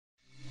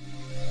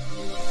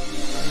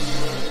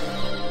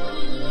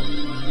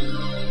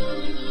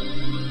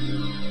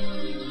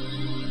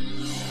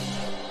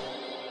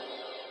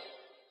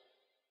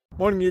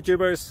Morning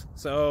YouTubers.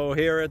 So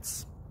here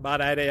it's about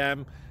 8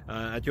 a.m.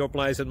 At your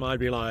place it might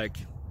be like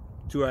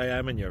 2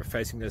 a.m. and you're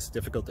facing this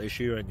difficult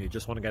issue and you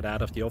just want to get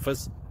out of the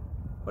office.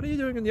 What are you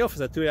doing in the office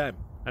at 2 a.m.?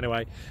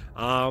 Anyway,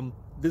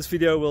 this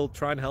video will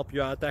try and help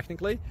you out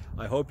technically.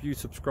 I hope you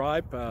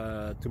subscribe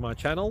to my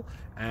channel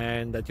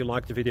and that you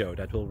like the video.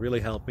 That will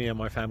really help me and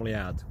my family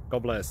out.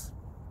 God bless.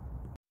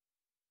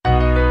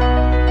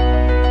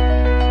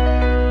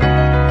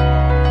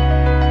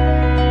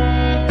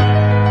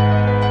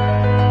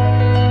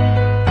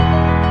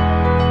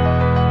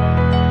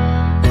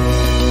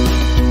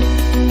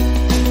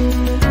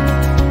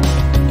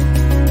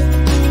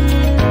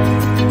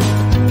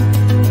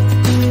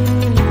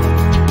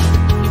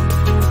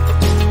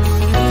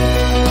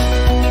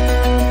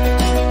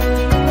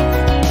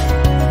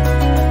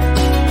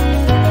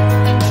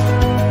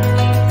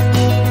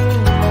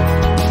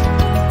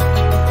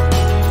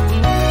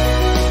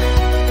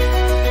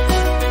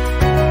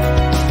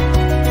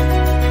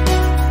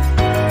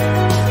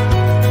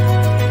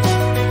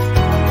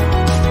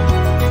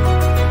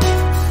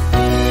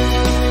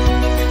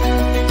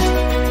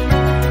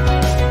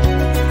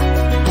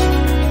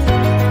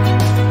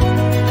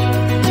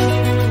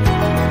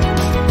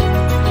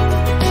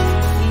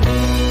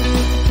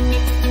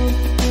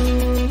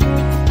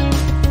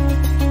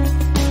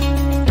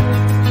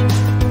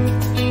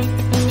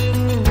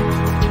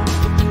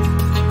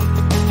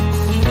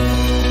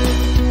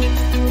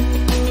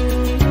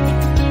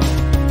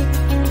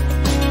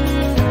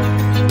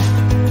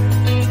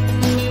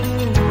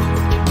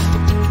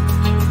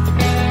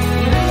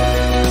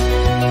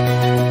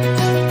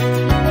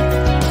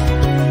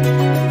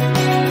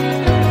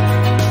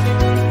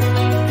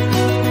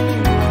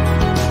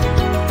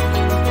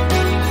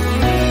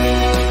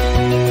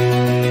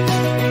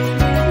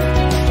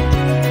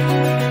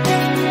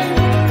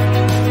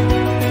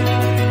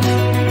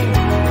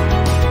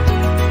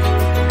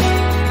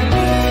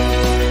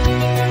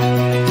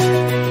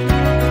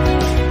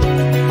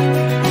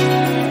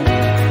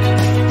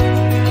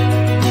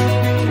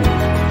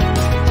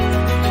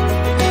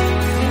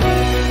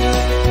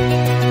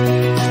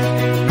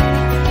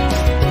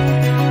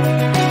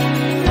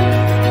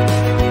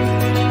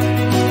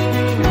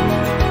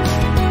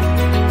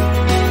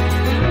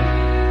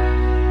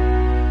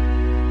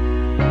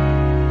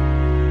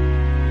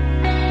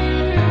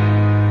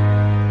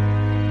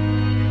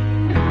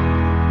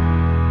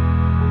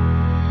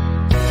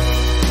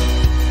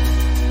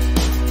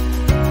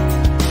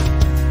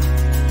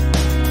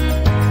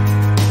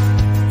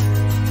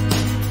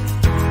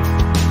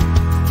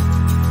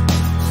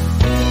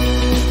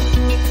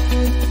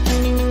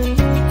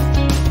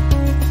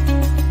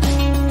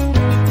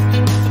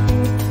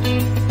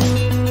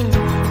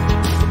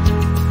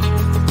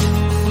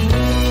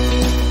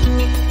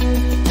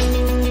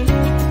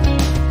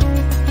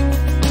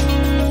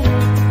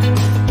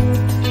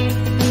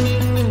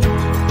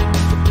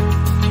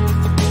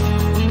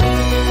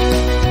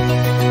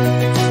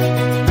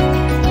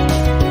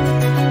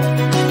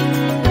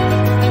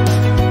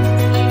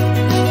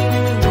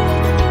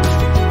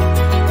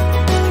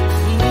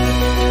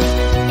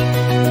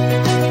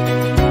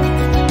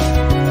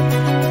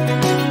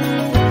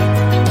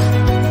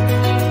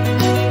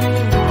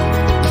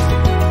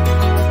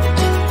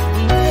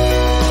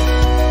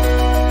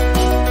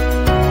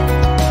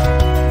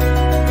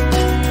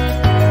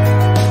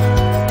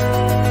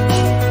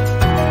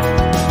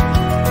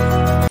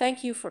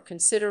 Thank you for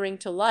considering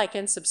to like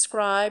and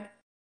subscribe.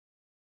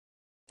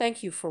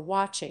 Thank you for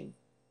watching.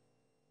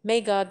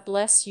 May God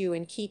bless you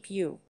and keep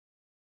you.